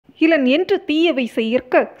இளன் என்று தீயவை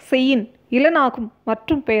செய்யற்க செய்யின் இளனாகும்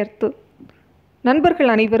மற்றும் பெயர்த்து. நண்பர்கள்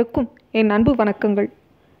அனைவருக்கும் என் அன்பு வணக்கங்கள்.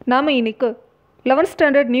 நாம் இன்னைக்கு 11th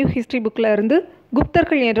ஸ்டாண்டர்ட் நியூ ஹிஸ்ட்ரி புக்கில் இருந்து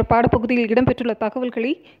குப்தர்கள் என்ற பாடப்பகுதியில் இடம்பெற்றுள்ள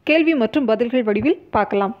தகவல்களை கேள்வி மற்றும் பதில்கள் வடிவில்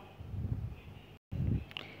பார்க்கலாம்.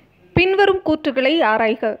 பின்வரும் கூற்றுகளை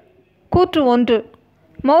ஆராய்க. கூற்று 1.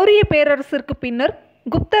 மௌரிய பேரரசிற்கு பின்னர்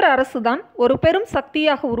குப்தர் அரசுதான் ஒரு பெரும்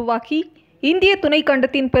சக்தியாக உருவாக்கி இந்திய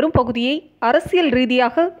துணைக்கண்டத்தின் பெரும் பகுதியை அரசியல்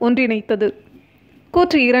ரீதியாக ஒன்றிணைத்தது.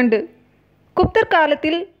 கூற்று 2. குப்தர்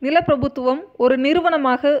காலத்தில் நிலப்பிரபுத்துவம் ஒரு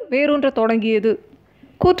நிறுவனமாக வேரூன்ற தொடங்கியது.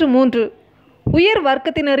 கூற்று 3. உயர்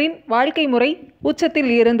வர்க்கத்தினரின் வாழ்க்கை முறை உச்சத்தில்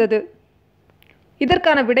இருந்தது.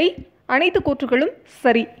 இதற்கான விடை அனைத்து கூற்றுகளும்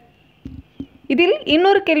சரி. இதில்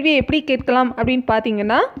இன்னொரு கேள்வியை எப்படி கேட்கலாம் அப்படின்னு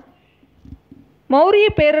பார்த்தீங்கன்னா, மௌரிய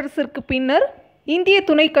பேரரசிற்கு பின்னர் இந்திய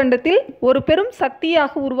துணைக்கண்டத்தில் ஒரு பெரும்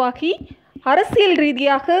சக்தியாக உருவாகி அரசியல்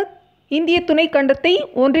ரீதியாக இந்திய துணைக்கண்டத்தை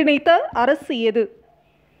ஒன்றிணைத்த அரசு எது?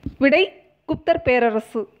 விடை குப்தர்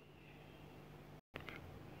பேரரசு.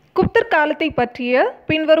 குப்தர் காலத்தை பற்றிய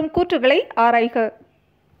பின்வரும் கூற்றுகளை ஆராய்க.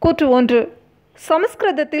 கூற்று 1.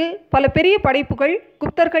 சமஸ்கிருதத்தில் பல பெரிய படைப்புகள்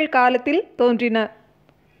குப்தர்கள் காலத்தில் தோன்றின.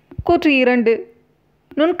 கூற்று 2.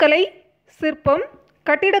 நுண்கலை, சிற்பம்,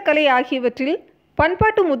 கட்டிடக்கலை ஆகியவற்றில்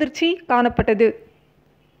பண்பாட்டு முதிர்ச்சி காணப்பட்டது.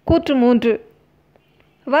 கூற்று 3.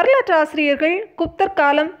 வரலாற்றாசிரியர்கள் குப்தர்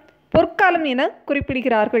காலம் பொற்காலம் என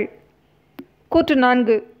குறிப்பிடுகிறார்கள். கூற்று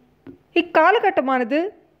 4. இக்காலகட்டமானது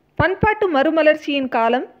பண்பாட்டு மறுமலர்ச்சியின்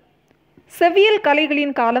காலம், செவ்வியல்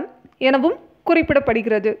கலைகளின் காலம் எனவும்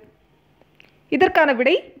குறிப்பிடப்படுகிறது. இதற்கான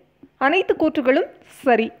விடை அனைத்து கூற்றுகளும்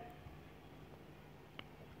சரி.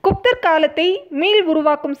 குப்தர் காலத்தை மீள்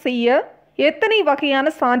உருவாக்கம் செய்ய எத்தனை வகையான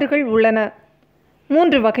சான்றுகள் உள்ளன?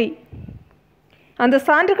 3 வகை. அந்த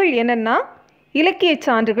சான்றுகள் என்னென்னா, இலக்கிய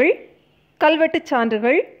சான்றுகள், கல்வெட்டுச்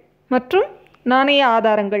சான்றுகள் மற்றும் நாணய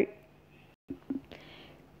ஆதாரங்கள்.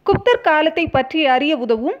 குப்தர் காலத்தை பற்றி அறிய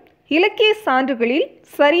உதவும் இலக்கிய சான்றுகளில்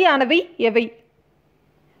சரியானவை எவை?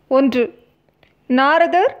 1.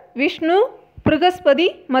 நாரதர், விஷ்ணு, பிருகஸ்பதி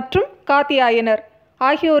மற்றும் காத்தியாயனர்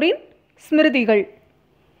ஆகியோரின் ஸ்மிருதிகள்.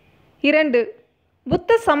 2.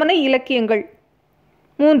 புத்த சமண இலக்கியங்கள்.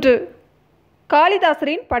 3.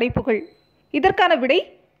 காளிதாசரின் படைப்புகள். இதற்கான விடை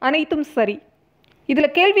அனைத்தும் சரி.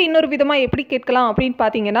 இதில் கேள்வி இன்னொரு விதமாக எப்படி கேட்கலாம் அப்படின்னு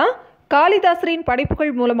பார்த்தீங்கன்னா, காளிதாசரின்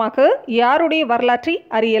படைப்புகள் மூலமாக யாருடைய வரலாற்றை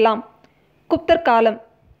அறியலாம்? குப்தர் காலம்.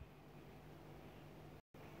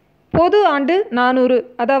 பொது ஆண்டு 400,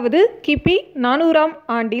 அதாவது கிபி 400ஆம்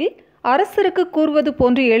ஆண்டில் அரசருக்கு கூறுவது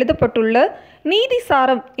போன்று எழுதப்பட்டுள்ள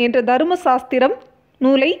நீதிசாரம் என்ற தர்ம சாஸ்திரம்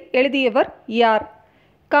நூலை எழுதியவர் யார்?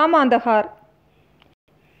 காமாந்தகார்.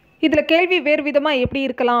 இதில் கேள்வி வேறு விதமாக எப்படி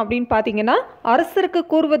இருக்கலாம் அப்படின்னு பார்த்தீங்கன்னா, அரசருக்கு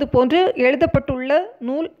கூறுவது போன்று எழுதப்பட்டுள்ள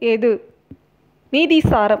நூல் எது?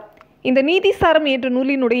 நீதிசாரம். இந்த நீதிசாரம் என்ற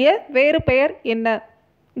நூலினுடைய வேறு பெயர் என்ன?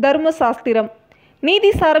 தர்மசாஸ்திரம்.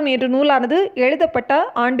 நீதிசாரம் என்ற நூலானது எழுதப்பட்ட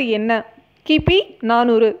ஆண்டு என்ன? கிபி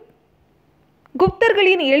 400.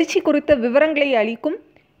 குப்தர்களின் எழுச்சி குறித்த விவரங்களை அளிக்கும்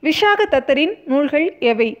விஷாக தத்தரின் நூல்கள்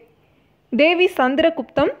எவை? தேவி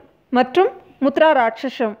சந்திரகுப்தம் மற்றும் முத்ரா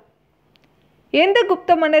ராட்சசம். எந்த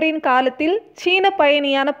குப்த மன்னரின் காலத்தில் சீன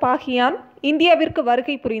பயணியான பாகியான் இந்தியாவிற்கு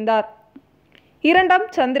வருகை புரிந்தார்? 2ஆம்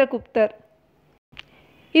சந்திரகுப்தர்.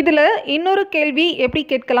 இதில் இன்னொரு கேள்வி எப்படி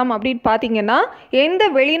கேட்கலாம் அப்படின்னு பார்த்தீங்கன்னா, எந்த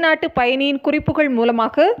வெளிநாட்டு பயணியின் குறிப்புகள்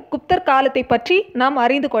மூலமாக குப்தர் காலத்தை பற்றி நாம்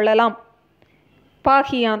அறிந்து கொள்ளலாம்?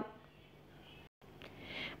 பாகியான்.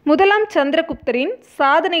 1ஆம் சந்திரகுப்தரின்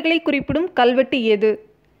சாதனைகளை குறிப்பிடும் கல்வெட்டு எது?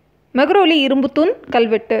 மெஹ்ரோலி இரும்புத்தூண்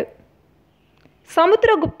கல்வெட்டு.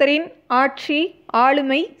 சமுத்திரகுப்தரின் ஆட்சி,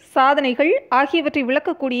 ஆளுமை, சாதனைகள் ஆகியவற்றை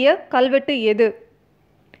விளக்கக்கூடிய கல்வெட்டு எது?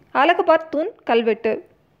 அலகாபாத் தூண் கல்வெட்டு.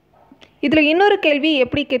 இதில் இன்னொரு கேள்வி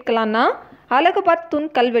எப்படி கேட்கலான்னா, அலகாபாத் தூண்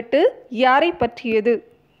கல்வெட்டு யாரை பற்றியது?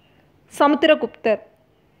 சமுத்திரகுப்தர்.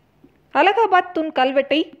 அலகாபாத் தூண்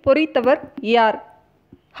கல்வெட்டை பொறித்தவர் யார்?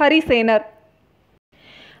 ஹரிசேனர்.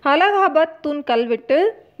 அலகாபாத் தூண் கல்வெட்டு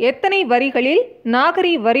எத்தனை வரிகளில்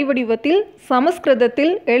நாகரி வரி வடிவத்தில்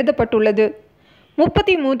சமஸ்கிருதத்தில் எழுதப்பட்டுள்ளது?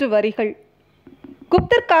 33 வரிகள்.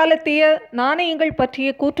 குப்தர் காலத்திய நாணயங்கள் பற்றிய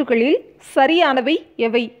கூற்றுகளில் சரியானவை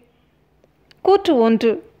எவை? கூற்று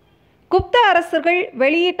 1. குப்த அரசர்கள்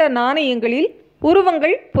வெளியிட்ட நாணயங்களில்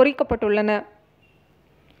உருவங்கள் பொறிக்கப்பட்டுள்ளன.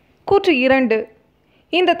 கூற்று 2.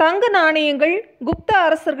 இந்த தங்க நாணயங்கள் குப்த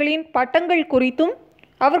அரசர்களின் பட்டங்கள் குறித்தும்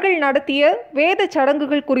அவர்கள் நடத்திய வேத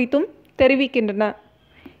சடங்குகள் குறித்தும் தெரிவிக்கின்றன.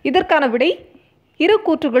 இதற்கான விடை இரு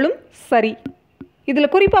கூற்றுகளும் சரி.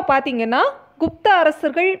 இதில் குறிப்பாக பார்த்தீங்கன்னா, குப்த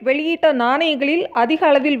அரசர்கள் வெளியிட்ட நாணயங்களில் அதிக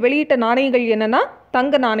அளவில் வெளியிட்ட நாணயங்கள் என்னன்னா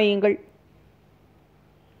தங்க நாணயங்கள்.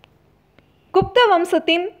 குப்த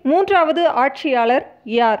வம்சத்தின் 3வது ஆட்சியாளர்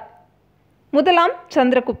யார்? முதலாம்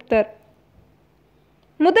சந்திரகுப்தர்.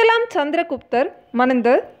 முதலாம் சந்திரகுப்தர் மணந்த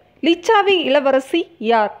லிச்சாவி இளவரசி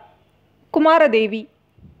யார்? குமாரதேவி.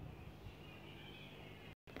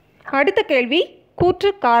 அடுத்த கேள்வி கூற்று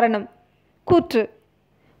காரணம். கூற்று: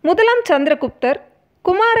 முதலாம் சந்திரகுப்தர்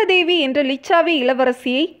குமாரதேவி என்ற லிச்சாவி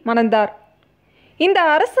இளவரசியை மணந்தார். இந்த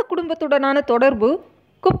அரச குடும்பத்துடனான தொடர்பு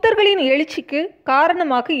குப்தர்களின் எழுச்சிக்கு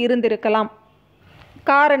காரணமாக இருந்திருக்கலாம்.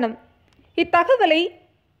 காரணம்: இத்தகவலை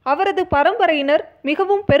அவரது பரம்பரையினர்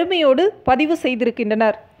மிகவும் பெருமையோடு பதிவு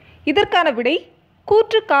செய்திருக்கின்றனர். இதற்கான விடை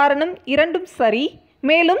கூற்று காரணம் இரண்டும் சரி.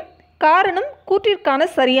 மேலும் காரணம் கூற்றிற்கான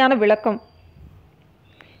சரியான விளக்கம்.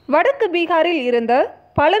 வடக்கு பீகாரில் இருந்த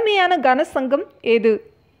பழமையான கனசங்கம் எது?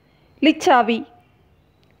 லிச்சாவி.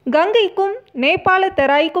 கங்கைக்கும் நேபாள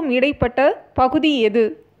தெராய்க்கும் இடைப்பட்ட பகுதி எது?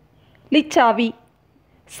 லிச்சாவி.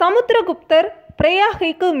 சமுத்திரகுப்தர்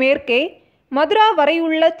பிரயாகைக்கு மேற்கே மதுரா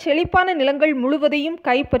வரையுள்ள செழிப்பான நிலங்கள் முழுவதையும்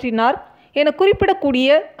கைப்பற்றினார் என குறிப்பிடக்கூடிய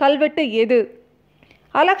கல்வெட்டு எது?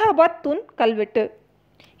 அலகாபாத் தூண் கல்வெட்டு.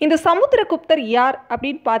 இந்த சமுத்திரகுப்தர் யார்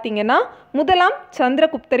அப்படின்னு பார்த்தீங்கன்னா முதலாம்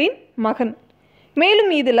சந்திரகுப்தரின் மகன்.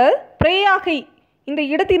 மேலும் இதில் பிரயாகை இந்த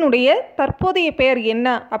இடத்தினுடைய தற்போதைய பெயர் என்ன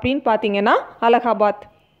அப்படின்னு பார்த்தீங்கன்னா அலகாபாத்.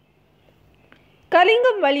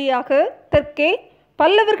 கலிங்கம் வழியாக தெற்கே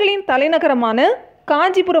பல்லவர்களின் தலைநகரமான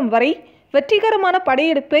காஞ்சிபுரம் வரை வெற்றிகரமான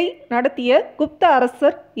படையெடுப்பை நடத்திய குப்த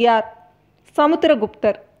அரசர் யார்?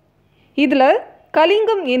 சமுத்திரகுப்தர். இதில்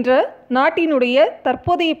கலிங்கம் என்ற நாட்டினுடைய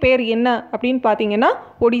தற்போதைய பெயர் என்ன அப்படின்னு பார்த்தீங்கன்னா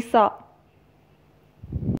ஒடிசா.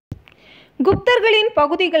 குப்தர்களின்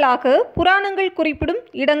பகுதிகளாக புராணங்கள் குறிப்பிடும்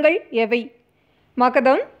இடங்கள் எவை?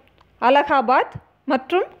 மகதம், அலகாபாத்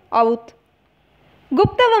மற்றும் அவுத்.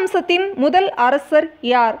 குப்த வம்சத்தின் முதல் அரசர்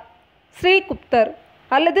யார்? ஸ்ரீகுப்தர்.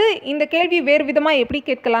 அல்லது இந்த கேள்வி வேறு விதமாக எப்படி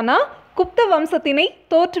கேட்கலான்னா குப்த வம்சத்தினை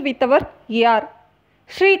தோற்றுவித்தவர் யார்?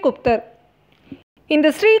 ஸ்ரீகுப்தர். இந்த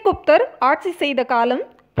ஸ்ரீகுப்தர் ஆட்சி செய்த காலம்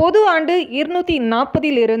பொது ஆண்டு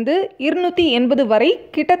 240 280 வரை,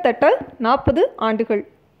 கிட்டத்தட்ட 40 ஆண்டுகள்.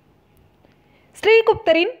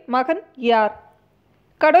 ஸ்ரீகுப்தரின் மகன் யார்?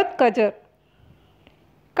 கடோத்கஜர்.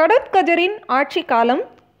 கடோத்கஜரின் ஆட்சி காலம்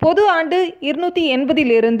பொது ஆண்டு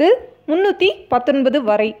 280 319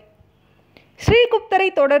 வரை. ஸ்ரீகுப்தரை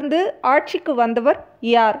தொடர்ந்து ஆட்சிக்கு வந்தவர்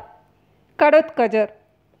யார்? கடோத்கஜர்.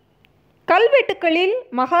 கல்வெட்டுக்களில்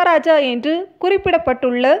மகாராஜா என்று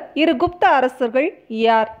குறிப்பிடப்பட்டுள்ள இரு குப்த அரசர்கள்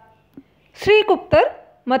யார்? ஸ்ரீகுப்தர்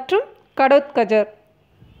மற்றும் கடோத்கஜர்.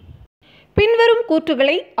 பின்வரும்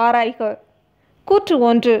கூற்றுகளை ஆராய்க. கூற்று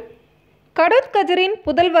 1: கடோத்கஜரின்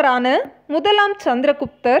புதல்வரான முதலாம்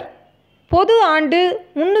சந்திரகுப்தர் பொது ஆண்டு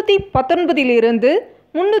 319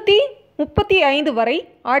 335 வரை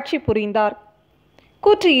ஆட்சி புரிந்தார்.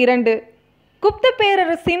 கூற்று 2: குப்த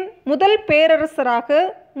பேரரசின் முதல் பேரரசராக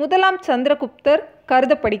முதலாம் சந்திரகுப்தர்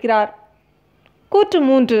கருதப்படுகிறார். கூற்று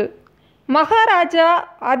 3: மகாராஜா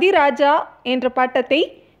அதிராஜா என்ற பட்டத்தை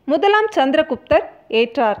முதலாம் சந்திரகுப்தர்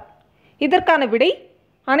ஏற்றார். இதற்கான விடை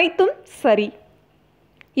அனைத்தும் சரி.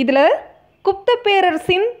 இதில் குப்த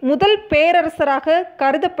பேரரசின் முதல் பேரரசராக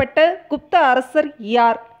கருதப்பட்ட குப்த அரசர்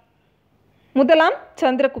யார்? முதலாம்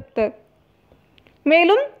சந்திரகுப்தர்.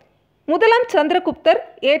 மேலும் முதலாம் சந்திரகுப்தர்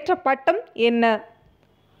ஏற்ற பட்டம் என்ன?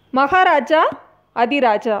 மகாராஜா,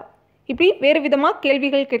 அதிராஜா. இப்படி வேறு விதமாக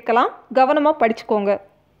கேள்விகள் கேட்கலாம், கவனமாக படிச்சுக்கோங்க.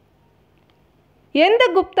 எந்த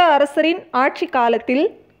குப்த அரசரின் ஆட்சி காலத்தில்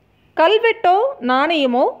கல்வெட்டோ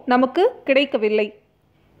நாணயமோ நமக்கு கிடைக்கவில்லை?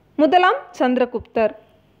 முதலாம் சந்திரகுப்தர்.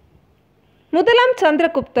 முதலாம்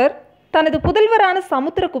சந்திரகுப்தர் தனது புதல்வரான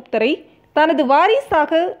சமுத்திரகுப்தரை தனது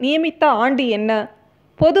வாரிசாக நியமித்த ஆண்டு என்ன?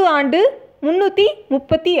 பொது ஆண்டு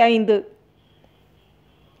 335.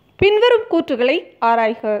 பின்வரும் கூற்றுகளை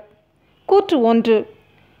ஆராய்க. கூற்று 1: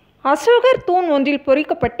 அசோகர் தூண் ஒன்றில்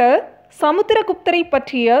பொறிக்கப்பட்ட சமுத்திரகுப்தரை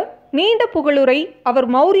பற்றிய நீண்ட புகழுரை அவர்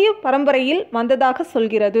மௌரிய பரம்பரையில் வந்ததாக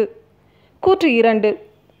சொல்கிறது. கூற்று 2: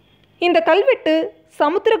 இந்த கல்வெட்டு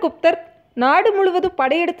சமுத்திரகுப்தர் நாடு முழுவதும்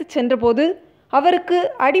படையெடுத்து சென்றபோது அவருக்கு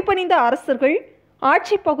அடிபணிந்த அரசர்கள்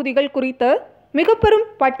ஆட்சி பகுதிகள் குறித்த மிக பெரும்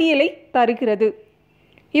பட்டியலை தருகிறது.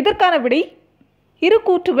 இதற்கான விடை இரு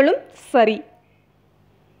கூற்றுகளும் சரி.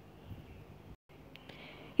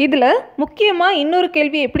 இதில் முக்கியமாக இன்னொரு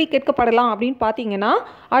கேள்வி எப்படி கேட்கப்படலாம் அப்படின்னு பார்த்தீங்கன்னா,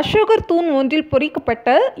 அசோகர் தூண் ஒன்றில் பொறிக்கப்பட்ட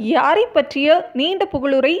யாரை பற்றிய நீண்ட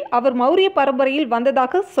புகழுரை அவர் மௌரிய பரம்பரையில்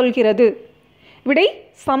வந்ததாக சொல்கிறது? விடை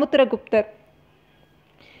சமுத்திரகுப்தர்.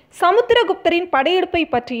 சமுத்திரகுப்தரின் படையெடுப்பை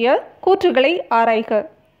பற்றிய கூற்றுகளை ஆராய்க.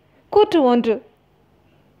 கூற்று 1: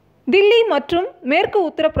 தில்லி மற்றும் மேற்கு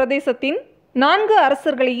உத்தரப்பிரதேசத்தின் 4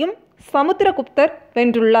 அரசர்களையும் சமுத்திரகுப்தர்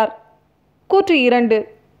வென்றுள்ளார். கூற்று 2: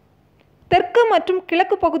 தெற்கு மற்றும்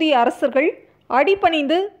கிழக்கு பகுதி அரசர்கள்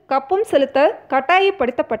அடிபணிந்து கப்பம் செலுத்த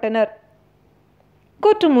கட்டாயப்படுத்தப்பட்டனர்.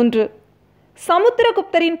 கூற்று 3: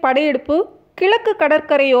 சமுத்திரகுப்தரின் படையெடுப்பு கிழக்கு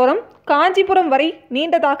கடற்கரையோரம் காஞ்சிபுரம் வரை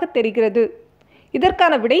நீண்டதாக தெரிகிறது.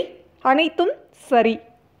 இதற்கான விடை அனைத்தும் சரி.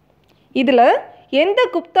 இதில் எந்த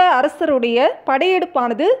குப்த அரசருடைய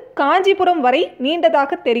படையெடுப்பானது காஞ்சிபுரம் வரை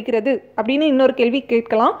நீண்டதாக தெரிகிறது அப்படின்னு இன்னொரு கேள்வி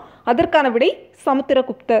கேட்கலாம். அதற்கான விடை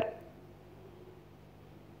சமுத்திரகுப்தர்.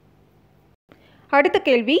 அடுத்த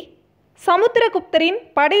கேள்வி, சமுத்திரகுப்தரின்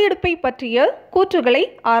படையெடுப்பை பற்றிய கூற்றுகளை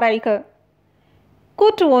ஆராய்க.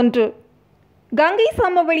 கூற்று 1. கங்கை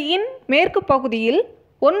சமவெளியின் மேற்கு பகுதியில்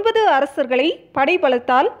 9 அரசர்களை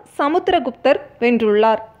படைபலத்தால் சமுத்திரகுப்தர்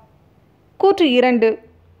வென்றுள்ளார். கூற்று 2.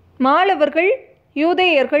 மாளவர்கள்,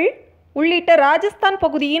 யூதேயர்கள் உள்ளிட்ட ராஜஸ்தான்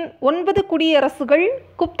பகுதியின் 9 குடியரசுகள்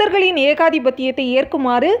குப்தர்களின் ஏகாதிபத்தியத்தை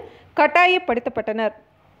ஏற்குமாறு கட்டாயப்படுத்தப்பட்டனர்.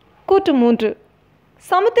 கூற்று 3.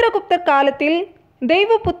 சமுத்திரகுப்தர் காலத்தில்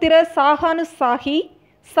தெய்வபுத்திர சாகானு சாஹி,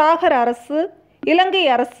 சாகர் அரசு, இலங்கை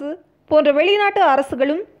அரசு போன்ற வெளிநாட்டு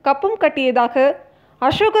அரசுகளும் கப்பம் கட்டியதாக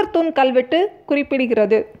அசோகர் தூண் கல்வெட்டு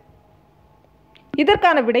குறிப்பிடுகிறது.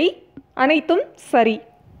 இதற்கான விடை அனைத்தும் சரி.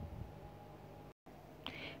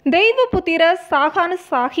 தெய்வபுத்திர சாகானு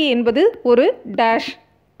சாஹி என்பது ஒரு டேஷ்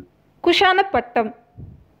குஷான பட்டம்.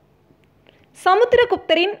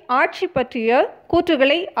 சமுத்திரகுப்தரின் ஆட்சி பற்றிய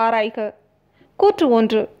கூற்றுகளை ஆராய்க. கூற்று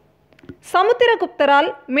 1. சமுத்திரகுப்தரால்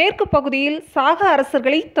மேற்கு பகுதியில் சாக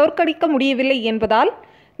அரசர்களை தோற்கடிக்க முடியவில்லை என்பதால்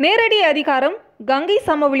நேரடி அதிகாரம் கங்கை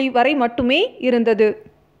சமவெளி வரை மட்டுமே இருந்தது.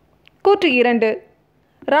 கூற்று 2.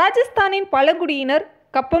 ராஜஸ்தானின் பழங்குடியினர்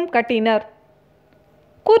கப்பம் கட்டினர்.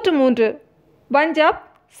 கூற்று 3. பஞ்சாப்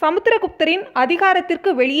சமுத்திரகுப்தரின் அதிகாரத்திற்கு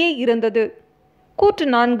வெளியே இருந்தது. கூற்று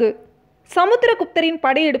 4. சமுத்திரகுப்தரின்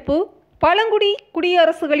படையெடுப்பு பழங்குடி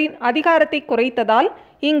குடியரசுகளின் அதிகாரத்தை குறைத்ததால்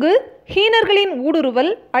இங்கு ஹீனர்களின்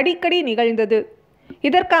ஊடுருவல் அடிக்கடி நிகழ்ந்தது.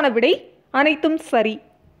 இதற்கான விடை அனைத்தும் சரி.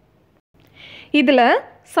 இதில்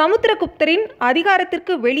சமுத்திரகுப்தரின்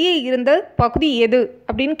அதிகாரத்திற்கு வெளியே இருந்த பகுதி எது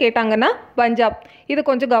அப்படின்னு கேட்டாங்கன்னா பஞ்சாப். இது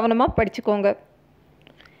கொஞ்சம் கவனமாக படிச்சுக்கோங்க.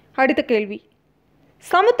 அடுத்த கேள்வி,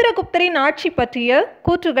 சமுத்திரகுப்தரின் ஆட்சி பற்றிய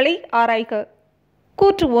கூற்றுகளை ஆராய்க.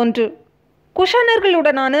 கூற்று 1.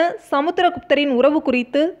 குஷானர்களுடனான சமுத்திரகுப்தரின் உறவு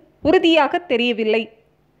குறித்து உறுதியாக தெரியவில்லை.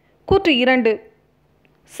 கூற்று 2.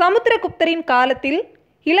 சமுத்திரகுப்தரின் காலத்தில்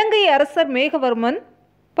இலங்கை அரசர் மேகவர்மன்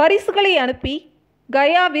பரிசுகளை அனுப்பி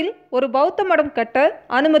கயாவில் ஒரு பௌத்த மடம் கட்ட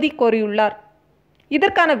அனுமதி கோரியுள்ளார்.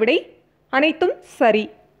 இதற்கான விடை அனைத்தும் சரி.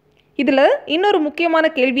 இதில் இன்னொரு முக்கியமான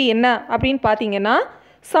கேள்வி என்ன அப்படின்னு பார்த்தீங்கன்னா,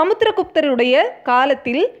 சமுத்திரகுப்தருடைய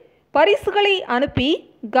காலத்தில் பரிசுகளை அனுப்பி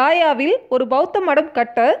கயாவில் ஒரு பௌத்த மடம்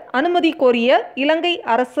கட்ட அனுமதி கோரிய இலங்கை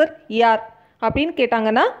அரசர் யார் அப்படின்னு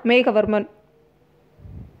கேட்டாங்கன்னா மேகவர்மன்.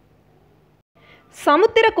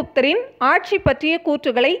 சமுத்திரகுப்தரின் ஆட்சி பற்றிய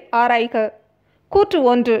கூற்றுகளை ஆராய்க. கூற்று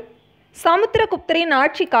 1. சமுத்திரகுப்தரின்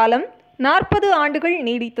ஆட்சி காலம் 40 ஆண்டுகள்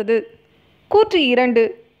நீடித்தது. கூற்று 2.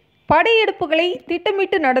 படையெடுப்புகளை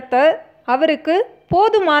திட்டமிட்டு நடத்த அவருக்கு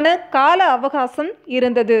போதுமான கால அவகாசம்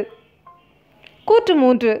இருந்தது. கூற்று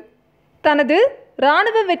 3. தனது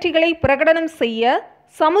இராணுவ வெற்றிகளை பிரகடனம் செய்ய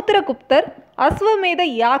சமுத்திரகுப்தர் அஸ்வமேத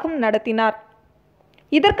யாகம் நடத்தினார்.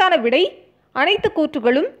 இதற்கான விடை அனைத்து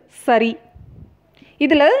கூற்றுகளும் சரி.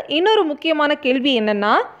 இதில் இன்னொரு முக்கியமான கேள்வி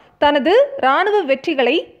என்னென்னா, தனது இராணுவ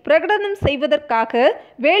வெற்றிகளை பிரகடனம் செய்வதற்காக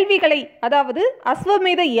வேள்விகளை அதாவது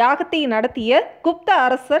அஸ்வமேத யாகத்தை நடத்திய குப்த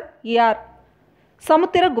அரசர் யார்?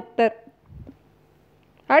 சமுத்திரகுப்தர்.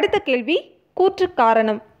 அடுத்த கேள்வி, கூற்று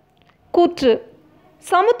காரணம். கூற்று: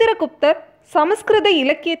 சமுத்திரகுப்தர் சமஸ்கிருத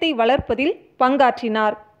இலக்கியத்தை வளர்ப்பதில்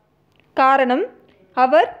பங்காற்றினார். காரணம்: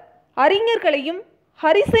 அவர் அறிஞர்களையும்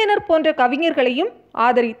ஹரிசேனர் போன்ற கவிஞர்களையும்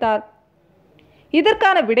ஆதரித்தார்.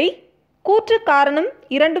 இதற்கான விடை கூற்று காரணம்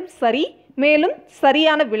இரண்டும் சரி, மேலும்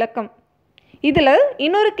சரியான விளக்கம். இதில்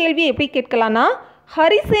இன்னொரு கேள்வி எப்படி கேட்கலான்னா,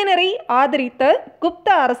 ஹரிசேனரை ஆதரித்த குப்த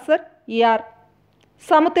அரசர் யார்?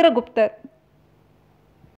 சமுத்திரகுப்தர்.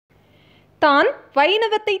 தான்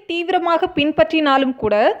வைணவத்தை தீவிரமாக பின்பற்றினாலும்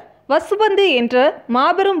கூட வசுபந்து என்ற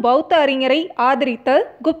மாபெரும் பௌத்த அறிஞரை ஆதரித்த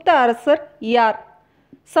குப்த அரசர் யார்?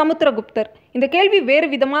 சமுத்திரகுப்தர். இந்த கேள்வி வேறு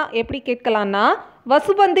விதமாக எப்படி கேட்கலான்னா,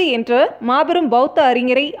 வசுபந்து என்ற மாபெரும் பௌத்த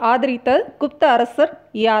அறிஞரை ஆதரித்த குப்த அரசர்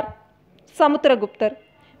யார்? சமுத்திரகுப்தர்.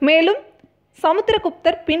 மேலும்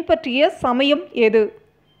சமுத்திரகுப்தர் பின்பற்றிய சமயம் எது?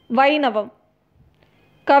 வைணவம்.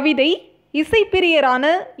 கவிதை, இசைப்பிரியரான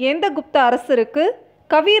எந்த குப்த அரசருக்கு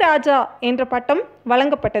கவிராஜா என்ற பட்டம்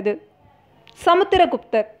வழங்கப்பட்டது?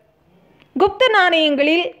 சமுத்திரகுப்தர். குப்த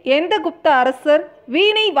நாணயங்களில் எந்த குப்த அரசர்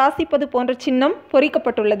வீணை வாசிப்பது போன்ற சின்னம்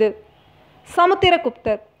பொறிக்கப்பட்டுள்ளது?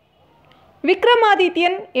 சமுத்திரகுப்தர்.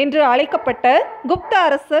 விக்ரமாதித்யன் என்று அழைக்கப்பட்ட குப்த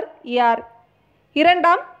அரசர் யார்?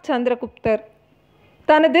 இரண்டாம் சந்திரகுப்தர்.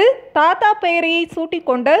 தனது தாத்தா பெயரையை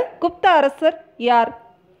சூட்டிக்கொண்ட குப்த அரசர் யார்?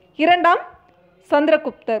 இரண்டாம்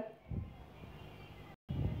சந்திரகுப்தர்.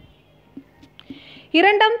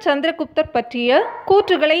 இரண்டாம் சந்திரகுப்தர் பற்றிய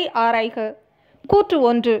கூற்றுகளை ஆராய்க. கூற்று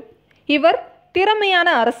 1. இவர் திறமையான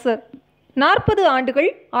அரசர். 40 ஆண்டுகள்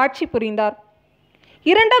ஆட்சி புரிந்தார்.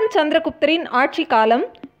 இரண்டாம் சந்திரகுப்தரின் ஆட்சி காலம்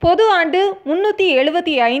பொது ஆண்டு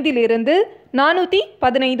 375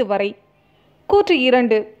 415 வரை. கூற்று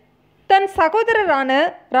 2. தன் சகோதரரான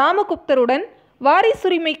ராமகுப்தருடன்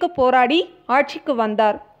வாரிசுரிமைக்கு போராடி ஆட்சிக்கு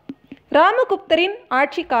வந்தார். ராமகுப்தரின்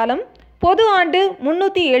ஆட்சி காலம் பொது ஆண்டு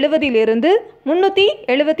 370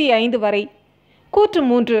 375 வரை. கூற்று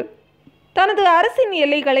 3. தனது அரசின்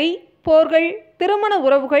எல்லைகளை போர்கள், திருமண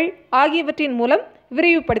உறவுகள் ஆகியவற்றின் மூலம்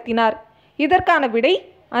விரிவுபடுத்தினார். இதற்கான விடை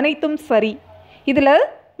அனைத்தும் சரி. இதில்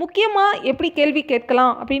முக்கியமாக எப்படி கேள்வி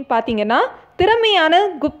கேட்கலாம் அப்படின்னு பார்த்தீங்கன்னா, திறமையான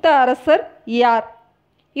குப்த அரசர் யார்?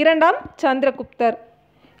 இரண்டாம் சந்திரகுப்தர்.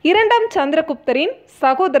 இரண்டாம் சந்திரகுப்தரின்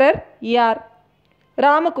சகோதரர் யார்?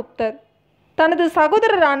 ராமகுப்தர். தனது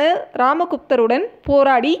சகோதரரான ராமகுப்தருடன்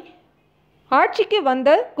போராடி ஆட்சிக்கு வந்த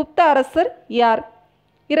குப்த அரசர் யார்?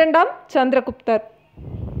 இரண்டாம் சந்திரகுப்தர்.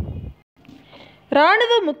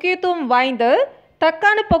 இராணுவ முக்கியத்துவம் வாய்ந்த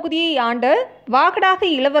தக்கான பகுதியை ஆண்ட வாகடாக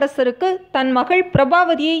இளவரசருக்கு தன் மகள்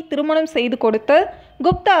பிரபாவதியை திருமணம் செய்து கொடுத்த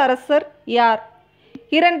குப்த அரசர் யார்?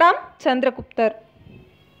 இரண்டாம் சந்திரகுப்தர்.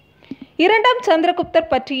 இரண்டாம்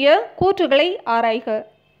சந்திரகுப்தர் பற்றிய கூற்றுகளை ஆராய்க.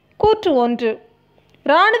 கூற்று 1.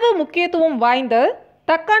 இராணுவ முக்கியத்துவம் வாய்ந்த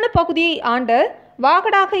தக்கான பகுதியை ஆண்ட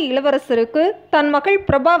வாகடாக இளவரசருக்கு தன் மகள்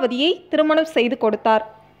பிரபாவதியை திருமணம் செய்து கொடுத்தார்.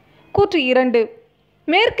 கூற்று 2.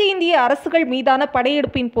 மேற்கு இந்திய அரசுகள் மீதான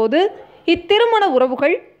படையெடுப்பின் போது இத்திருமண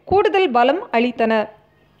உறவுகள் கூடுதல் பலம் அளித்தன.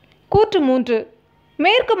 கூற்று 3.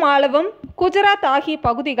 மேற்கு மாலவம், குஜராத் ஆகிய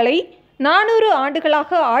பகுதிகளை 400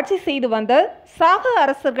 ஆண்டுகளாக ஆட்சி செய்து வந்த சாக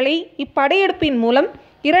அரசர்களை இப்படையெடுப்பின் மூலம்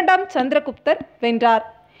இரண்டாம் சந்திரகுப்தர் வென்றார்.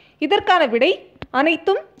 இதற்கான விடை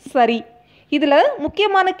அனைத்தும் சரி. இதில்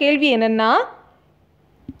முக்கியமான கேள்வி என்னென்னா,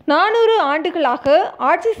 400 ஆண்டுகளாக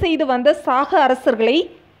ஆட்சி செய்து வந்த சாக அரசர்களை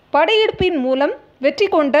படையெடுப்பின் மூலம் வெற்றி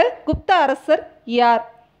கொண்ட குப்த அரசர் யார்?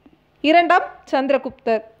 இரண்டாம்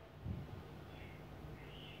சந்திரகுப்தர்.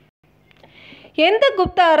 எந்த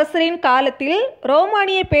குப்த அரசரின் காலத்தில்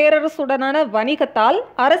ரோமானிய பேரரசுடனான வணிகத்தால்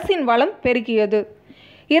அரசின் வளம் பெருகியது?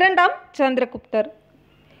 இரண்டாம் சந்திரகுப்தர்.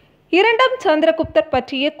 இரண்டாம் சந்திரகுப்தர்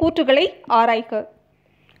பற்றிய கூற்றுகளை ஆராய்க.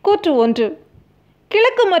 கூற்று 1.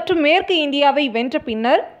 கிழக்கு மற்றும் மேற்கு இந்தியாவை வென்ற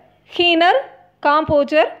பின்னர் ஹீனர்,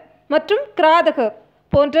 காம்போஜர் மற்றும் கிராதகர்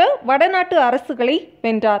போன்ற வடநாட்டு அரசுகளை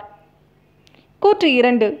வென்றார். கூற்று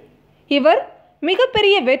 2. இவர்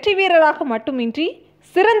மிகப்பெரிய வெற்றி வீரராக மட்டுமின்றி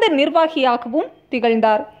சிறந்த நிர்வாகியாகவும்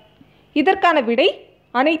திகழ்ந்தார். இதற்கான விடை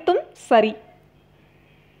அனைத்தும் சரி.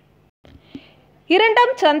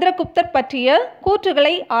 இரண்டாம் சந்திரகுப்தர் பற்றிய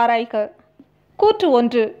கூற்றுகளை ஆராய்க. கூற்று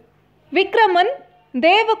 1. விக்ரமன்,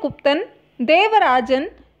 தேவகுப்தன், தேவராஜன்,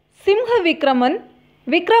 சிம்ஹ விக்ரமன்,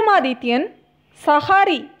 விக்ரமாதித்யன்,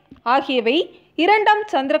 சஹாரி ஆகியவை இரண்டாம்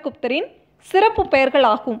சந்திரகுப்தரின் சிறப்பு பெயர்கள்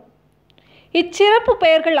ஆகும். இச்சிறப்பு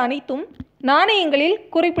பெயர்கள் அனைத்தும் நாணயங்களில்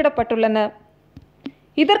குறிப்பிடப்பட்டுள்ளன.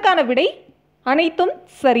 இதற்கான விடை அனைத்தும்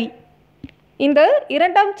சரி. இந்த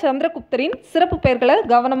இரண்டாம் சந்திரகுப்தரின் சிறப்பு பெயர்களை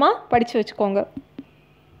கவனமாக படித்து வச்சுக்கோங்க.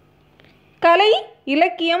 கலை,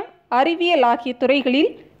 இலக்கியம், அறிவியல் ஆகிய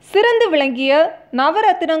துறைகளில் சிறந்து விளங்கிய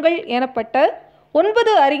நவரத்தினங்கள் எனப்பட்ட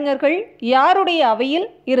 9 அறிஞர்கள் யாருடைய அவையில்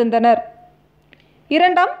இருந்தனர்?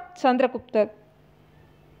 இரண்டாம் சந்திரகுப்தர்.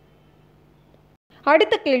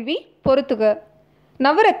 அடுத்த கேள்வி பொறுத்துக.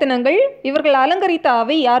 நவரத்தினங்கள் இவர்கள் அலங்கரித்த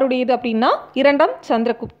அவை யாருடையது அப்படின்னா இரண்டாம்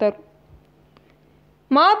சந்திரகுப்தர்.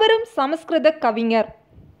 மாபெரும் சமஸ்கிருத கவிஞர்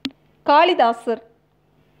காளிதாசர்,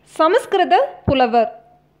 சமஸ்கிருத புலவர்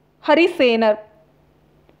ஹரிசேனர்,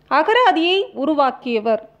 அகராதியை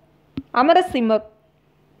உருவாக்கியவர் அமரசிம்மர்,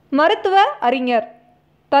 மருத்துவ அறிஞர்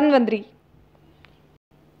தன்வந்திரி.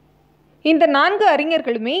 இந்த 4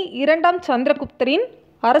 அறிஞர்களுமே இரண்டாம் சந்திரகுப்தரின்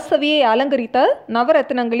அரசவையை அலங்கரித்த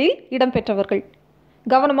நவரத்தினங்களில் இடம்பெற்றவர்கள்.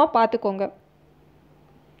 கவனமாக பார்த்துக்கோங்க.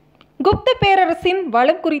 குப்த பேரரசின்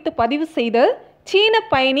வளம் குறித்து பதிவு செய்த சீன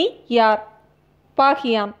பயணி யார்?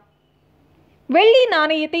 பாகியான். வெள்ளி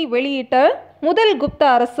நாணயத்தை வெளியிட்ட முதல் குப்த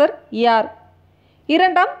அரசர் யார்?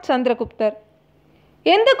 இரண்டாம் சந்திரகுப்தர்.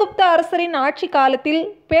 எந்த குப்த அரசரின் ஆட்சி காலத்தில்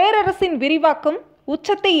பேரரசின் விரிவாக்கம்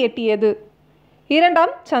உச்சத்தை எட்டியது?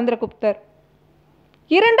 இரண்டாம் சந்திரகுப்தர்.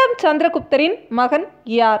 இரண்டாம் சந்திரகுப்தரின் மகன்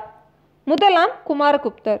யார்? முதலாம்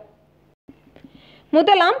குமாரகுப்தர்.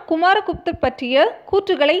 முதலாம் குமாரகுப்தர் பற்றிய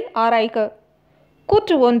கூற்றுகளை ஆராய்க.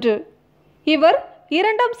 கூற்று 1. இவர்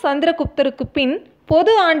இரண்டாம் சந்திரகுப்தருக்கு பின்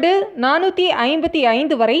பொது ஆண்டு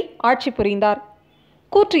 455 வரை ஆட்சி புரிந்தார்.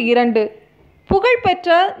 கூற்று 2. புகழ்பெற்ற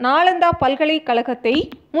நாலந்தா பல்கலைக்கழகத்தை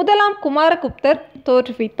முதலாம் குமாரகுப்தர்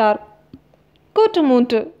தோற்றுவித்தார். கூற்று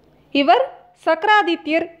 3. இவர்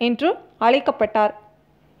சக்கராதித்யர் என்று அழைக்கப்பட்டார்.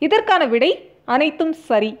 இதற்கான விடை அனைத்தும்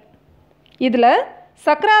சரி. இதில்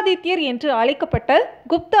சக்கராதித்யர் என்று அழைக்கப்பட்ட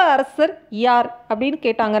குப்த அரசர் யார் அப்படின்னு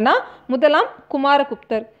கேட்டாங்கன்னா முதலாம்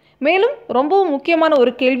குமாரகுப்தர். மேலும் ரொம்பவும் முக்கியமான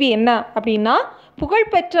ஒரு கேள்வி என்ன அப்படின்னா,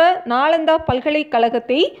 புகழ்பெற்ற நாலந்தா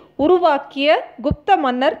பல்கலைக்கழகத்தை உருவாக்கிய குப்த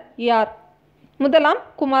மன்னர் யார்? முதலாம்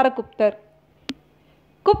குமாரகுப்தர்.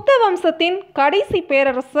 குப்த வம்சத்தின் கடைசி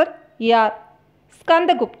பேரரசர் யார்?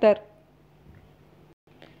 ஸ்கந்தகுப்தர்.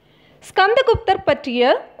 ஸ்கந்தகுப்தர்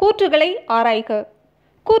பற்றிய கூற்றுகளை ஆராய்க.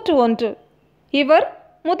 கூற்று 1, இவர்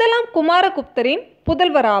முதலாம் குமாரகுப்தரின்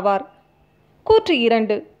புதல்வராவார். கூற்று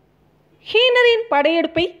 2, ஹீனரின்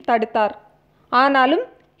படையெடுப்பை தடுத்தார். ஆனாலும்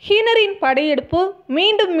ஹீனரின் படையெடுப்பு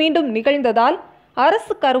மீண்டும் மீண்டும் நிகழ்ந்ததால்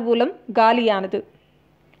அரசு கருவூலம் காலியானது.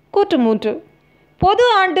 கூற்று 3, பொது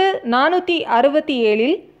ஆண்டு 467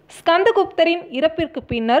 ஸ்கந்தகுப்தரின் இறப்பிற்கு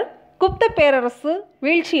பின்னர் குப்த பேரரசு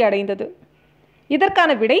வீழ்ச்சியடைந்தது.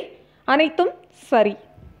 இதற்கான விடை அனைத்தும் சரி.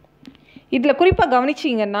 இதில் குறிப்பாக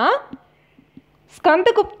கவனிச்சிங்கன்னா,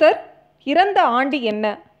 ஸ்கந்தகுப்தர் இறந்த ஆண்டு என்ன?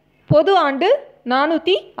 பொது ஆண்டு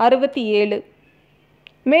 467.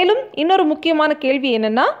 மேலும் இன்னொரு முக்கியமான கேள்வி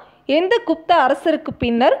என்னென்னா, எந்த குப்த அரசருக்கு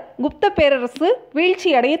பின்னர் குப்த பேரரசு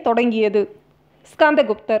வீழ்ச்சியடைய தொடங்கியது?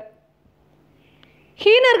 ஸ்கந்தகுப்தர்.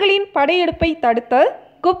 ஹீனர்களின் படையெடுப்பை தடுத்த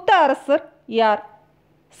குப்த அரசர் யார்?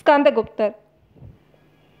 ஸ்கந்தகுப்தர்.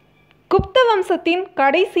 குப்த வம்சத்தின்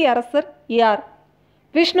கடைசி அரசர் யார்?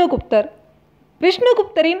 விஷ்ணுகுப்தர்.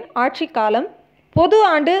 விஷ்ணுகுப்தரின் ஆட்சி காலம் பொது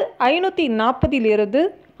ஆண்டு 540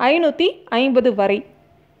 550 வரை.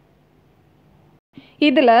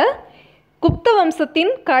 இதில் குப்த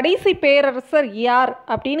வம்சத்தின் கடைசி பேரரசர் யார்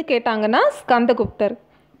அப்படின்னு கேட்டாங்கன்னா ஸ்கந்தகுப்தர்.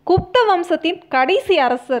 குப்த வம்சத்தின் கடைசி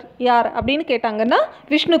அரசர் யார் அப்படின்னு கேட்டாங்கன்னா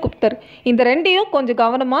விஷ்ணுகுப்தர். இந்த ரெண்டையும் கொஞ்சம்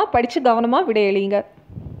கவனமாக படித்து கவனமாக விடையளிங்க.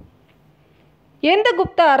 எந்த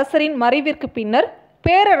குப்த அரசரின் மறைவிற்கு பின்னர்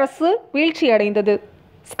பேரரசு வீழ்ச்சியடைந்தது?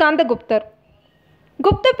 ஸ்கந்தகுப்தர்.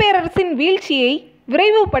 குப்த பேரரசின் வீழ்ச்சியை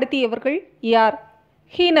விரைவுபடுத்தியவர்கள் யார்?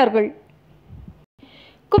 ஹீனர்கள்.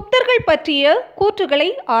 குப்தர்கள் பற்றிய கூற்றுகளை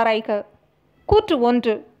ஆராய்க. கூற்று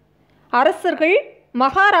 1, அரசர்கள்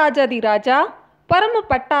மகாராஜாதிராஜா, பரம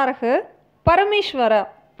பட்டாரக, பரமேஸ்வர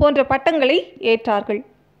போன்ற பட்டங்களை ஏற்றார்கள்.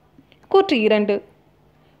 கூற்று 2,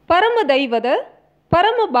 பரம தெய்வத,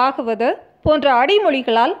 பரம பாகவத போன்ற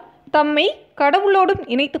அடைமொழிகளால் தம்மை கடவுளோடும்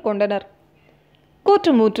இணைத்து கொண்டனர்.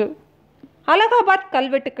 கூற்று 3, அலகாபாத்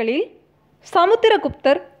கல்வெட்டுக்களில்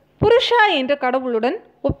சமுத்திரகுப்தர் புருஷா என்ற கடவுளுடன்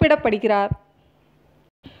ஒப்பிடப்படுகிறார்.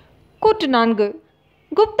 கூற்று 4,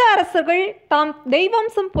 குப்த அரசர்கள் தாம்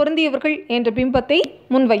தெய்வாம்சம் பொருந்தியவர்கள் என்ற பிம்பத்தை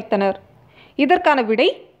முன்வைத்தனர். இதற்கான விடை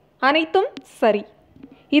அனைத்தும் சரி.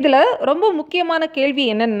 இதில் ரொம்ப முக்கியமான கேள்வி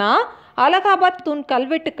என்னென்னா, அலகாபாத் தூண்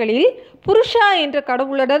கல்வெட்டுக்களில் புருஷா என்ற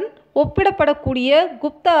கடவுளுடன் ஒப்பிடப்படக்கூடிய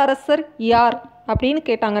குப்த அரசர் யார் அப்படின்னு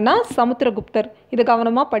கேட்டாங்கன்னா சமுத்திரகுப்தர். இதை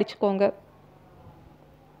கவனமாக படிச்சுக்கோங்க.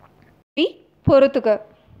 பொறுத்துக.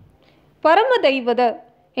 பரம தெய்வத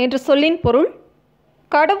என்ற சொல்லின் பொருள்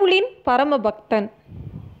கடவுளின் பரம பக்தன்.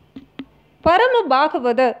 பரம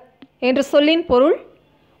பாகவத என்ற சொல்லின் பொருள்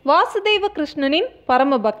வாசுதேவ கிருஷ்ணனின்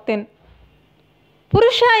பரம பக்தன்.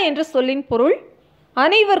 புருஷா என்ற சொல்லின் பொருள்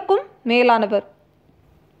அனைவருக்கும் மேலானவர்.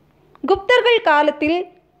 குப்தர்கள் காலத்தில்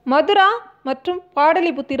மதுரா மற்றும்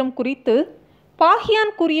பாடலிபுத்திரம் குறித்து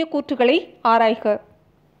பாஹியான் கூறிய கூற்றுகளை ஆராய்க.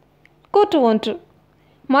 கூற்று 1,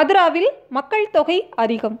 மதுராவில் மக்கள் தொகை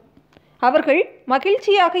அதிகம். அவர்கள்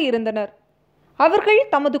மகிழ்ச்சியாக இருந்தனர். அவர்கள்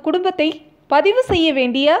தமது குடும்பத்தை பதிவு செய்ய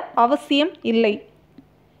வேண்டிய அவசியம் இல்லை.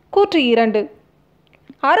 கூற்று 2,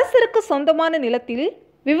 அரசருக்கு சொந்தமான நிலத்தில்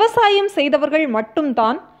விவசாயம் செய்தவர்கள்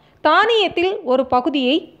மட்டும்தான் தானியத்தில் ஒரு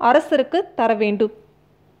பகுதியை அரசருக்கு தர வேண்டும்.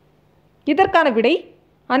 இதற்கான விடை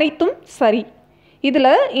அனைத்தும் சரி.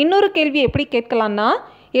 இதில் இன்னொரு கேள்வி எப்படி கேட்கலான்னா,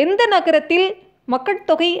 எந்த நகரத்தில் மக்கள்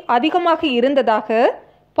தொகை அதிகமாக இருந்ததாக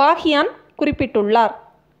பாஹியான் குறிப்பிட்டுள்ளார்?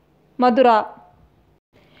 மதுரா.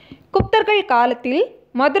 குப்தர்கள் காலத்தில்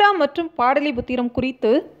மதுரா மற்றும் பாடலிபுத்திரம்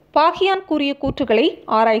குறித்து பாஹியான் கூறிய கூற்றுகளை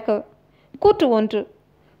ஆராய்க. கூற்று 1,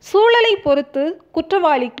 சூழலை பொறுத்து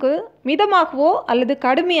குற்றவாளிக்கு மிதமாகவோ அல்லது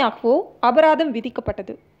கடுமையாகவோ அபராதம்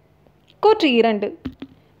விதிக்கப்பட்டது. கூற்று 2,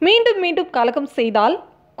 மீண்டும் மீண்டும் கலகம் செய்தால்,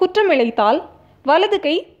 குற்றமிழைத்தால் வலது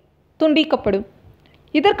கை துண்டிக்கப்படும்.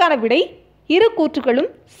 இதற்கான விடை இரு கூற்றுகளும்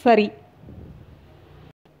சரி.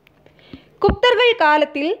 குப்தர்கள்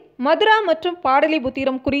காலத்தில் மதுரா மற்றும்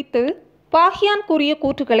பாடலிபுத்திரம் குறித்து பாஹியான் கூறிய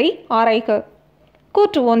கூற்றுகளை ஆராய்க.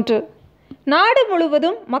 கூற்று 1, நாடு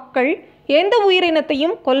முழுவதும் மக்கள் எந்த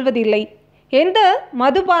உயிரினத்தையும் கொல்வதில்லை, எந்த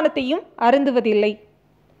மதுபானத்தையும் அருந்துவதில்லை.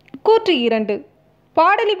 கூற்று 2,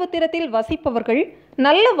 பாடலிபுத்திரத்தில் வசிப்பவர்கள்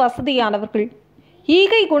நல்ல வசதியானவர்கள்,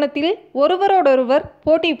 ஈகை குணத்தில் ஒருவரோடொருவர்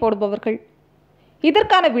போட்டி போடுபவர்கள்.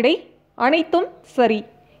 இதற்கான விடை அனைத்தும் சரி.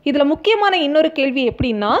 இதில் முக்கியமான இன்னொரு கேள்வி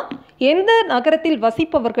எப்படின்னா, எந்த நகரத்தில்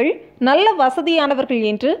வசிப்பவர்கள் நல்ல வசதியானவர்கள்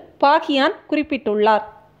என்று பாகியான் குறிப்பிட்டுள்ளார்?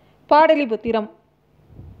 பாடலிபுத்திரம்.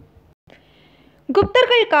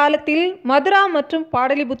 குப்தர்கள் காலத்தில் மதுரா மற்றும்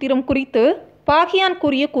பாடலிபுத்திரம் குறித்து பாகியான்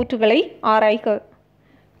கூறிய கூற்றுகளை ஆராய்க.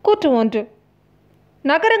 கூற்று 1.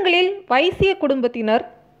 நகரங்களில் வைசிய குடும்பத்தினர்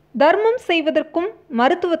தர்மம் செய்வதற்கும்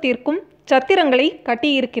மருத்துவத்திற்கும் சத்திரங்களை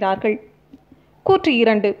கட்டியிருக்கிறார்கள். கூற்று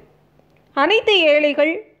 2. அனைத்து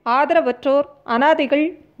ஏழைகள், ஆதரவற்றோர், அனாதைகள்,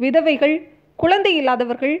 விதவைகள், குழந்தை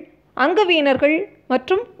இல்லாதவர்கள், அங்கவீனர்கள்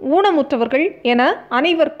மற்றும் ஊனமுற்றவர்கள் என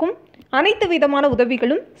அனைவருக்கும் அனைத்து விதமான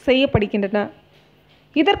உதவிகளும் செய்யப்படுகின்றன.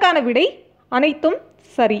 இதற்கான விடை அனைத்தும்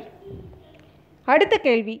சரி. அடுத்த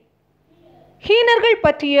கேள்வி, ஹீனர்கள்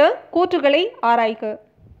பற்றிய கூற்றுகளை ஆராய்க.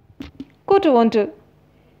 கூற்று 1.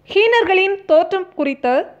 ஹீனர்களின் தோற்றம் குறித்த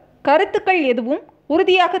கருத்துக்கள் எதுவும்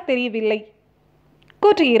உறுதியாக தெரியவில்லை.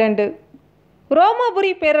 கூற்று 2.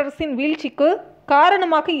 ரோமாபுரி பேரரசின் வீழ்ச்சிக்கு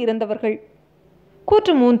காரணமாக இருந்தவர்கள்.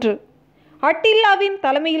 கூற்று 3. அட்டில்லாவின்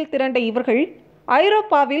தலைமையில் திரண்ட இவர்கள்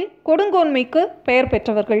ஐரோப்பாவில் கொடுங்கோன்மைக்கு பெயர்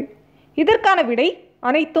பெற்றவர்கள். இதற்கான விடை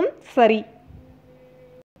அனைத்தும் சரி.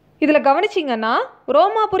 இதில் கவனிச்சிங்கன்னா,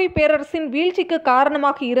 ரோமாபுரி பேரரசின் வீழ்ச்சிக்கு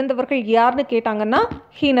காரணமாக இருந்தவர்கள் யாருன்னு கேட்டாங்கன்னா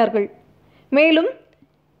ஹீனர்கள். மேலும்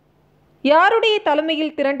யாருடைய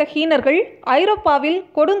தலைமையில் திரண்ட ஹீனர்கள் ஐரோப்பாவில்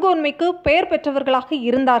கொடுங்கோன்மைக்கு பெயர் பெற்றவர்களாக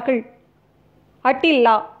இருந்தார்கள்?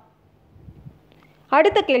 அட்டில்லா.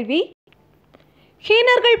 அடுத்த கேள்வி,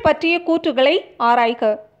 ஹீனர்கள் பற்றிய கூற்றுகளை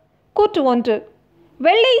ஆராய்க. கூற்று 1.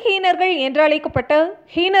 வெள்ளை ஹீனர்கள் என்றழைக்கப்பட்ட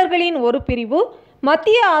ஹீனர்களின் ஒரு பிரிவு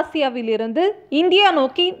மத்திய ஆசியாவிலிருந்து இந்தியா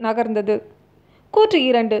நோக்கி நகர்ந்தது. கூற்று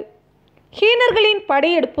 2. ஹீனர்களின்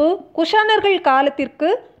படையெடுப்பு குஷானர்கள் காலத்திற்கு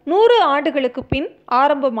 100 ஆண்டுகளுக்கு பின்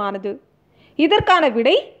ஆரம்பமானது. இதற்கான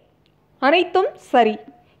விடை அனைத்தும் சரி.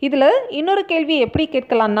 இதில் இன்னொரு கேள்வி எப்படி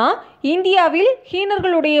கேட்கலான்னா, இந்தியாவில்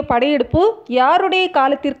ஹீனர்களுடைய படையெடுப்பு யாருடைய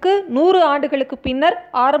காலத்திற்கு 100 ஆண்டுகளுக்கு பின்னர்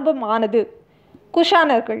ஆரம்பமானது?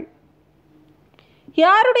 குஷானர்கள்.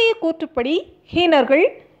 யாருடைய கூற்றுப்படி ஹீனர்கள்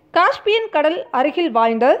காஸ்பியன் கடல் அருகில்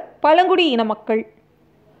வாழ்ந்த பழங்குடி இன மக்கள்?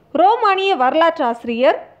 ரோமானிய வரலாற்று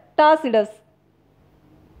ஆசிரியர் டாசிடஸ்.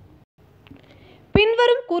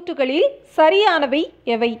 பின்வரும் கூற்றுகளில் சரியானவை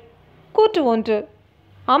எவை? கூற்று 1.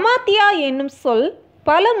 அமாத்தியா என்னும் சொல்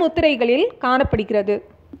பல முத்திரைகளில் காணப்படுகிறது.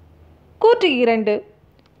 கூற்று 2.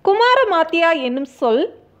 குமாரமாத்தியா என்னும் சொல்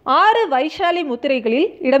 6 வைஷாலி முத்திரைகளில்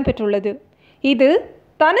இடம்பெற்றுள்ளது. இது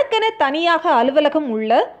தனக்கென தனியாக அலுவலகம்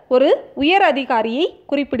உள்ள ஒரு உயர் அதிகாரியை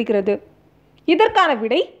குறிப்பிடுகிறது. இதற்கான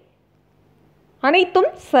விடை அனைத்தும்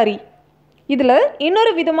சரி. இதில்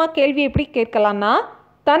இன்னொரு விதமாக கேள்வி எப்படி கேட்கலான்னா,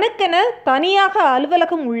 தனக்கென தனியாக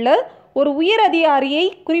அலுவலகம் உள்ள ஒரு உயர் அதிகாரியை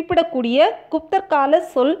குறிப்பிடக்கூடிய குப்தர் கால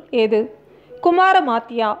சொல் எது?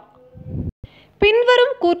 குமாரமாத்தியா.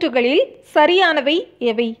 பின்வரும் கூற்றுகளில் சரியானவை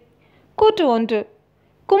எவை? கூற்று 1.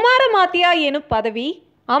 குமாரமாத்தியா எனும் பதவி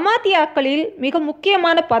அமாத்தியாக்களில் மிக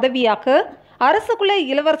முக்கியமான பதவியாக அரசகுல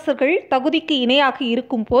இளவரசர்கள் தகுதிக்கு இணையாக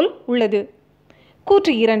இருக்கும் போல் உள்ளது.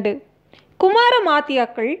 கூற்று 2.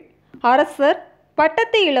 குமாரமாத்தியாக்கள் அரசர்,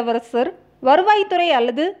 பட்டத்து இளவரசர், வருவாய்த்துறை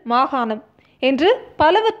அல்லது மாகாணம் என்று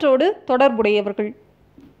பலவற்றோடு தொடர்புடையவர்கள்.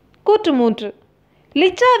 கூற்று 3.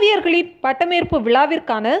 லிச்சாவியர்களின் பட்டமேற்பு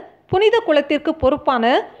விழாவிற்கான புனித குலத்திற்கு பொறுப்பான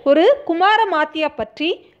ஒரு குமாரமாத்தியா பற்றி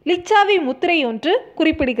லிச்சாவி முத்திரை ஒன்று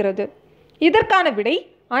குறிப்பிடுகிறது. இதற்கான விடை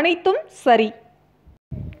அனைத்தும் சரி.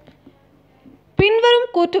 பின்வரும்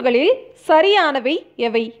கூற்றுகளில் சரியானவை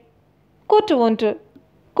எவை? கூற்று 1.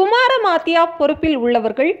 குமாரமாத்தியா பொறுப்பில்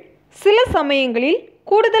உள்ளவர்கள் சில சமயங்களில்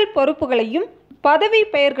கூடுதல் பொறுப்புகளையும் பதவி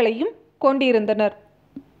பெயர்களையும் கொண்டிருந்தனர்.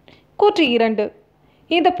 கூற்று 2.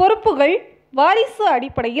 இந்த பொறுப்புகள் வாரிசு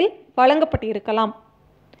அடிப்படையில் வழங்கப்பட்டிருக்கலாம்.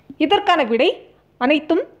 இதற்கான விடை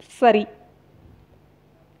அனைத்தும் சரி.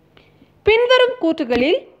 பின்வரும்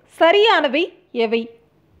கூற்றுகளில் சரியானவை எவை?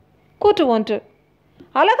 கூற்று 1.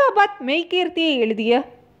 அலகாபாத் மெய்கீர்த்தியை எழுதிய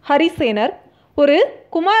ஹரிசேனர் ஒரு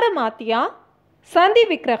குமாரமாத்தியா, சந்தி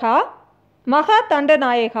விக்ரகா, மகா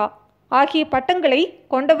தண்டநாயகா ஆகிய பட்டங்களை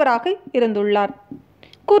கொண்டவராக இருந்துள்ளார்.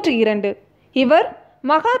 கூற்று 2. இவர்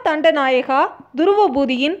மகா தண்டநாயகா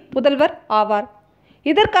துருவபூதியின் புதல்வர் ஆவார்.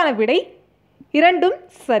 இதற்கான விடை இரண்டும்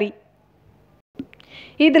சரி.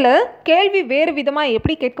 இதில் கேள்வி வேறு விதமாக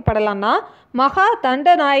எப்படி கேட்கப்படலான்னா, மகா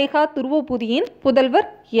தண்டநாயகா துருவபூதியின் புதல்வர்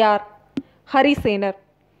யார்? ஹரிசேனர்.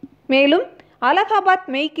 மேலும் அலகாபாத்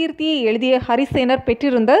மெய்கீர்த்தியை எழுதிய ஹரிசேனர்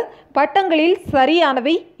பெற்றிருந்த பட்டங்களில்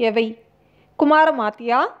சரியானவை எவை?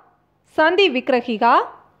 குமாரமாத்தியா, சந்தி விக்ரகிகா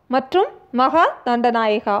மற்றும் மகா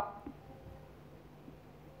தண்டநாயகா.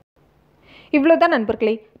 இவ்வளோதான்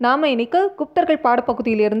நண்பர்களே, நாம் இன்னைக்கு குப்தர்கள்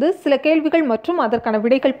பாடப்பகுதியிலிருந்து சில கேள்விகள் மற்றும் அதற்கான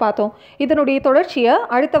விடைகள் பார்த்தோம். இதனுடைய தொடர்ச்சியை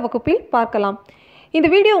அடுத்த வகுப்பில் பார்க்கலாம். இந்த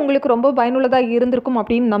வீடியோ உங்களுக்கு ரொம்ப பயனுள்ளதாக இருந்திருக்கும்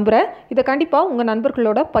அப்படின்னு நம்புகிறேன். இதை கண்டிப்பாக உங்கள்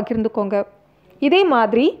நண்பர்களோட பகிர்ந்துக்கோங்க. இதே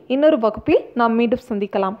மாதிரி இன்னொரு வகுப்பில் நாம் மீண்டும்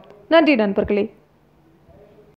சந்திக்கலாம். நன்றி நண்பர்களே.